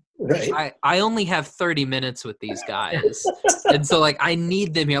like, Right. I only have 30 minutes with these guys. And so like I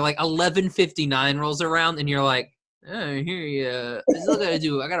need them here. Like 11:59 rolls around and you're like, oh, here you this is what I gotta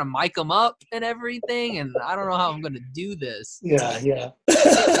do. I gotta mic them up and everything, and I don't know how I'm gonna do this. Yeah.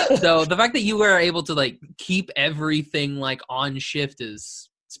 So the fact that you were able to like keep everything like on shift is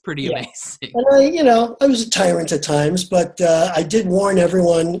it's pretty amazing. And I was a tyrant at times, but I did warn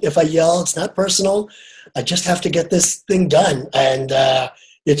everyone, if I yell, it's not personal. I just have to get this thing done. And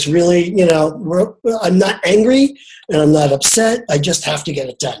it's really, I'm not angry and I'm not upset. I just have to get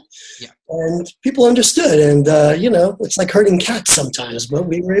it done. Yeah. And people understood. And, it's like herding cats sometimes, but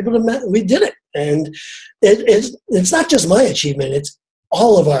we were able to, we did it. And it's not just my achievement. It's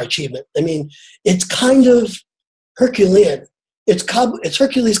all of our achievement. I mean, it's kind of Herculean. It's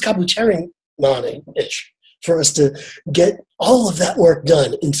Hercules Kabuterin-ish for us to get all of that work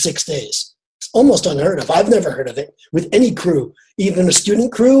done in 6 days. It's almost unheard of. I've never heard of it with any crew, even a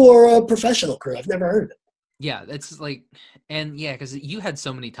student crew or a professional crew. I've never heard of it. Yeah, that's like, and yeah, because you had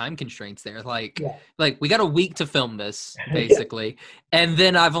so many time constraints there. Like we got a week to film this, basically, and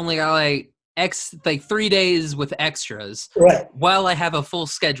then I've only got like 3 days with extras. Right. While I have a full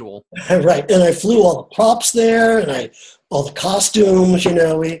schedule. Right, and I flew all the props there, and all the costumes.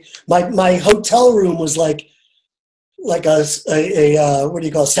 My hotel room was like a what do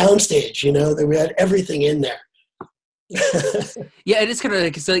you call soundstage? That we had everything in there. Yeah, it is kind of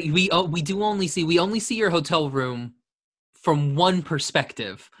like, so we only see your hotel room from one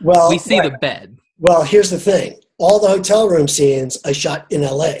perspective. Well, we see the bed. Well, here's the thing: all the hotel room scenes I shot in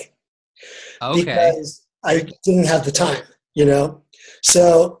LA. Okay. Because I didn't have the time,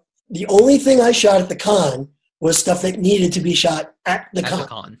 So the only thing I shot at the con was stuff that needed to be shot at the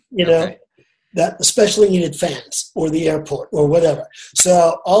con. That especially needed fans or the airport or whatever.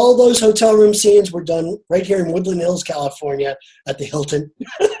 So all those hotel room scenes were done right here in Woodland Hills, California at the Hilton.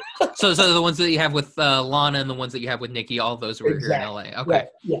 So the ones that you have with Lana and the ones that you have with Nikki, all those were here in LA. Okay. Right.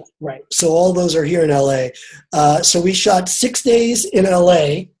 Yeah, right. So all those are here in LA. So we shot 6 days in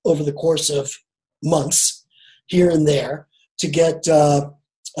LA over the course of months here and there to get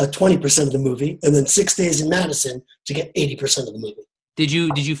 20% of the movie, and then 6 days in Madison to get 80% of the movie. Did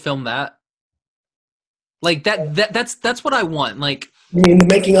you film that? Like that's what I want. Like, you mean the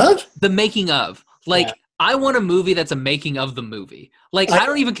making of? The making of. Like, yeah. I want a movie that's a making of the movie. Like, I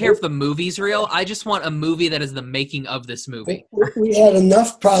don't even care if the movie's real. I just want a movie that is the making of this movie. We had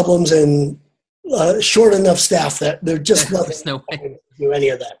enough problems and short enough staff that there just There's no way to do any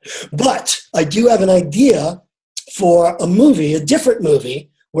of that. But I do have an idea for a movie, a different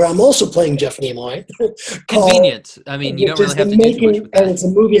movie, where I'm also playing Jeff Nimoy. Convenient. I mean, you don't really have to do too much with that. And it's a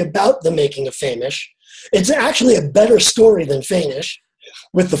movie about the making of Famish. It's actually a better story than Famish,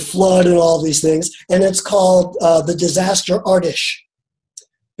 with the flood and all these things. And it's called The Disaster Artist,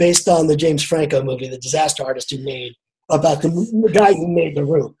 based on the James Franco movie, The Disaster Artist, who made, about the guy who made The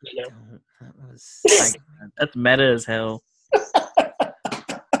Room. That's meta as hell.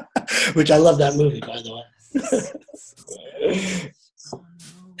 Which I love that movie, by the way.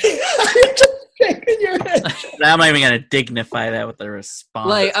 I'm not even gonna dignify that with a response.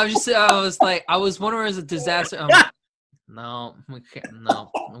 Like I was wondering, is a disaster? No, we can't. No,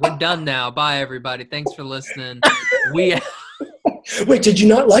 we're done now. Bye, everybody. Thanks for listening. Wait, did you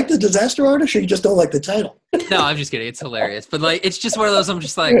not like The Disaster Artist, or you just don't like the title? No, I'm just kidding. It's hilarious, but like, it's just one of those. I'm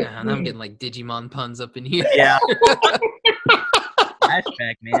just like, I'm getting like Digimon puns up in here. Yeah.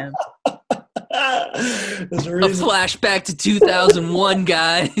 Flashback, man. A flashback to 2001,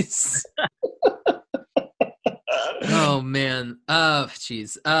 guys. Oh man.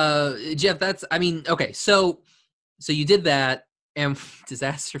 Jeez. Jeff, okay. So you did that, and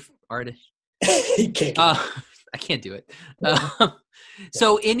Disaster Artist. You can't. I can't do it.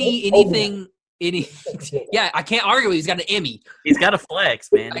 So anything. Yeah, I can't argue with. He's got an Emmy. He's got a flex,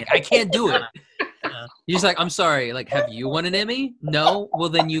 man. I can't do it. You're just like, I'm sorry. Like, have you won an Emmy? No. Well,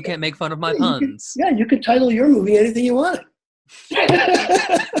 then you can't make fun of my puns. You could title your movie anything you want.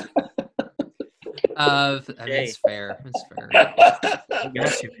 It's fair. It's fair.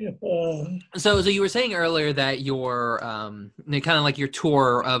 So you were saying earlier that your kind of like your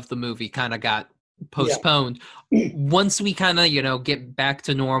tour of the movie kind of got postponed. Once we kind of get back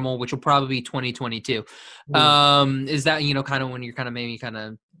to normal, which will probably be 2022. Is that kind of when you're kind of maybe kind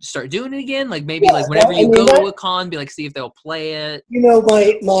of start doing it again? Like maybe like whenever you go to a con, be like, see if they'll play it.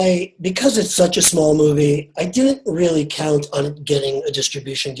 My because it's such a small movie, I didn't really count on it getting a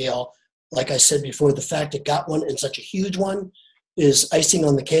distribution deal. Like I said before, the fact it got one and such a huge one is icing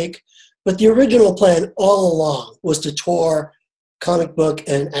on the cake. But the original plan all along was to tour comic book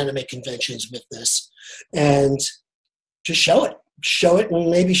and anime conventions with this and just show it. show it and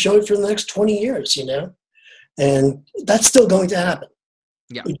maybe show it for the next 20 years, and that's still going to happen.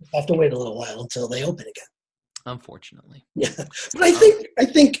 Yeah. We just have to wait a little while until they open again. Unfortunately. Yeah. But I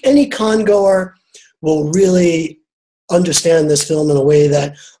think any con goer will really understand this film in a way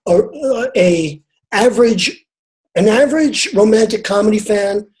that an average romantic comedy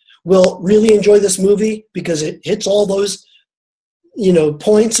fan will really enjoy this movie because it hits all those,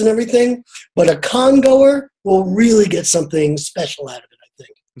 points and everything. But a con goer will really get something special out of it, I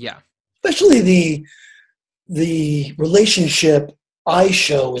think. Yeah. Especially the relationship I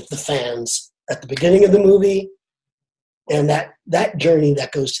show with the fans at the beginning of the movie and that journey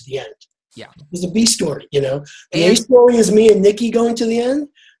that goes to the end. Yeah. It's a B story, The A story is me and Nikki going to the end.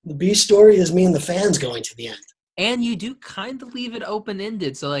 The B story is me and the fans going to the end. And you do kind of leave it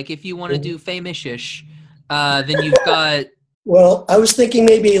open-ended. So, like, if you want to do Famish-ish, then you've got... Well, I was thinking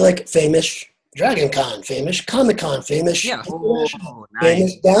maybe, like, Famish Dragon Con, Famish Comic Con, Famish,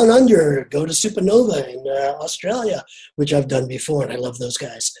 Famish Down Under, go to Supernova in Australia, which I've done before, and I love those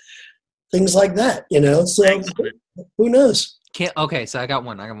guys. Things like that, So, who knows? Okay, so I got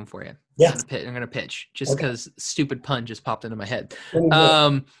one for you. Yeah. I'm gonna pitch just because stupid pun just popped into my head.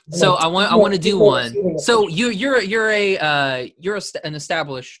 So I want to do one. So you're an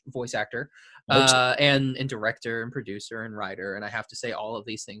established voice actor, and director and producer and writer, and I have to say all of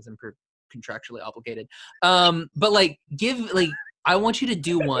these things. I'm contractually obligated. But I want you to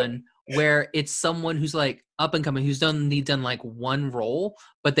do one where it's someone who's like up and coming, who's done like one role,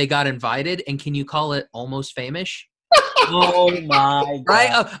 but they got invited, and can you call it Almost Famish? Oh my God.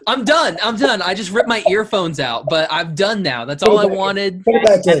 Right? I'm done. I just ripped my earphones out, but I'm done now. That's all I wanted.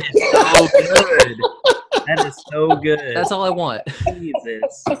 That is so good. That is so good. That's all I want.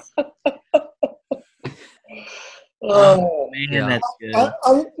 Jesus. Oh man, that's good.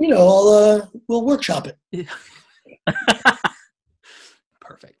 We'll workshop it.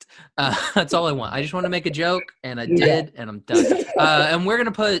 Perfect. That's all I want. I just want to make a joke, and I did, and I'm done. And we're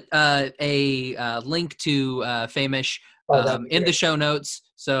gonna put a link to Famish in the show notes,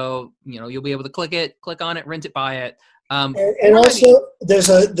 so you'll be able to click on it, rent it, buy it. And also, there's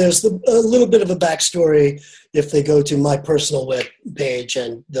a little bit of a backstory if they go to my personal web page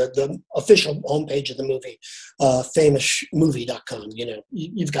and the official homepage of the movie, famishmovie.com.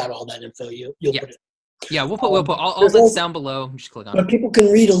 You've got all that info. You'll put it. Yeah, we'll put all that's down below. Just click on it. But people can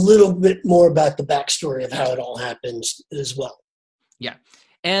read a little bit more about the backstory of how it all happens as well. Yeah.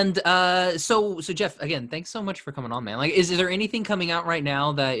 And so Jeff, again, thanks so much for coming on, man. Like, is there anything coming out right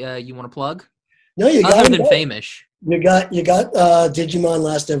now that you want to plug? No, you got other than Famish. You got Digimon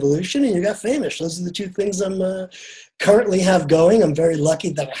Last Evolution, and you got Famish. Those are the two things I'm currently have going. I'm very lucky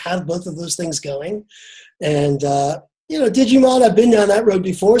that I have both of those things going. And Digimon, I've been down that road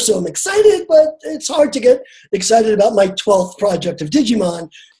before, so I'm excited, but it's hard to get excited about my 12th project of Digimon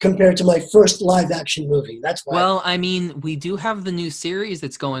compared to my first live-action movie. That's why. Well, I mean, we do have the new series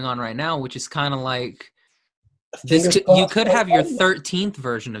that's going on right now, which is kind of like you could have your 13th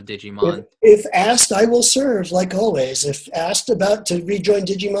version of Digimon. If asked, I will serve, like always. If asked about to rejoin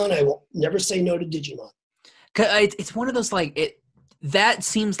Digimon, I will never say no to Digimon. It's one of those, that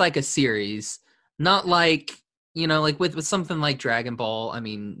seems like a series, not like... like with something like Dragon Ball, I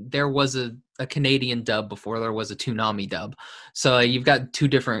mean, there was a Canadian dub before there was a Toonami dub. So you've got two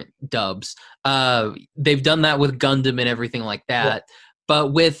different dubs. They've done that with Gundam and everything like that. Yeah.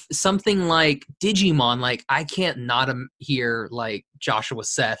 But with something like Digimon, I can't not hear, Joshua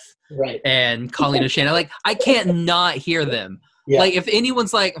Seth and Colleen O'Shea. I can't not hear them. Yeah. If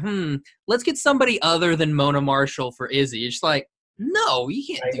anyone's let's get somebody other than Mona Marshall for Izzy, it's no, you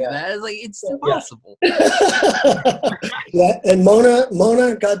can't do that. It's impossible. Yeah, and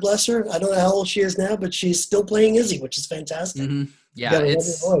Mona, God bless her. I don't know how old she is now, but she's still playing Izzy, which is fantastic. Mm-hmm. Yeah,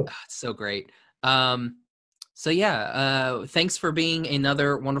 it's so great. Thanks for being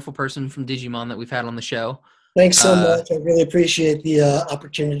another wonderful person from Digimon that we've had on the show. Thanks so much. I really appreciate the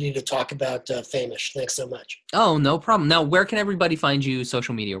opportunity to talk about Famish. Thanks so much. Oh, no problem. Now, where can everybody find you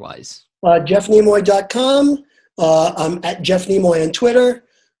social media-wise? JeffNimoy.com. I'm at Jeff Nimoy on Twitter.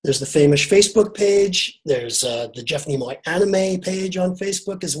 There's the Famish Facebook page. There's the Jeff Nimoy anime page on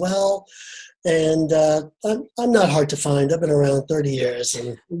Facebook as well. And I'm not hard to find. I've been around 30 years.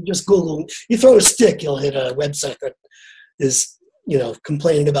 And you just Google. You throw a stick, you'll hit a website that is,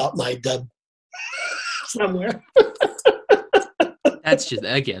 complaining about my dub somewhere. That's just,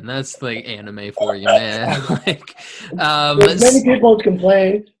 again, that's anime for you, man. Many people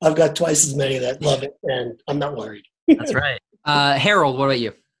complain. I've got twice as many that love it, and I'm not worried. That's right. Harold, what about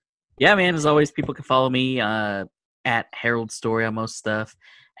you? Yeah, man, as always, people can follow me at Harold Story on most stuff,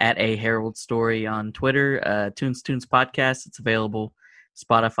 at A Herald Story on Twitter. Tunes Podcast. It's available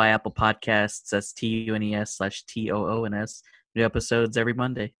Spotify, Apple Podcasts. That's TUNES/TOONS. New episodes every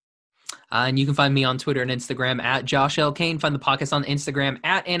Monday. And you can find me on Twitter and Instagram at Josh L. Kane. Find the podcast on Instagram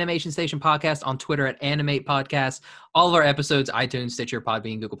at Animation Station Podcast, on Twitter at Animate Podcast. All of our episodes, iTunes, Stitcher,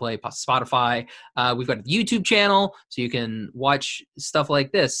 Podbean, Google Play, Spotify. We've got a YouTube channel, so you can watch stuff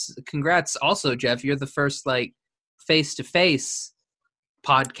like this. Congrats also, Jeff. You're the first face-to-face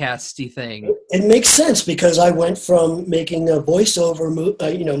podcasty thing. It makes sense because I went from making a voiceover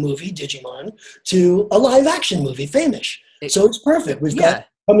movie, Digimon, to a live-action movie, Famish. So it's perfect. We've got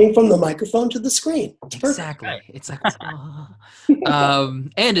coming from the microphone to the screen. It's perfect. Exactly. It's like,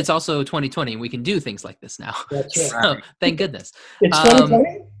 and it's also 2020, and we can do things like this now. That's right. So, thank goodness. It's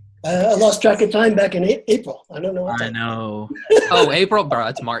 2020? I lost track of time back in April. I don't know what I know. Oh, April? Bro,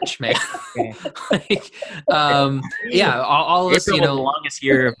 it's March, man. All of us, April was the longest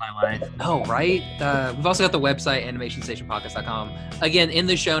year of my life. Oh, right? We've also got the website, animationstationpodcast.com. Again, in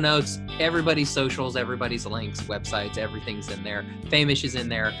the show notes, everybody's socials, everybody's links, websites, everything's in there. Famish is in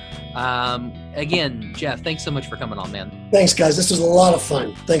there. Again, Jeff, thanks so much for coming on, man. Thanks, guys. This was a lot of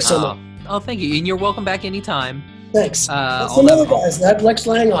fun. Thanks so much. Oh, thank you. And you're welcome back anytime. Thanks. That's another guy. That Lex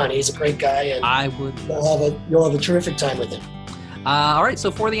Lang on. He's a great guy, and I would. You'll have a terrific time with him. All right.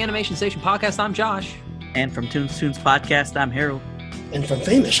 So for the Animation Station Podcast, I'm Josh. And from Tunes Podcast, I'm Harold. And from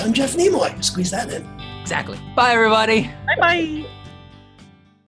Famish, I'm Jeff Nimoy. Squeeze that in. Exactly. Bye, everybody. Bye-bye.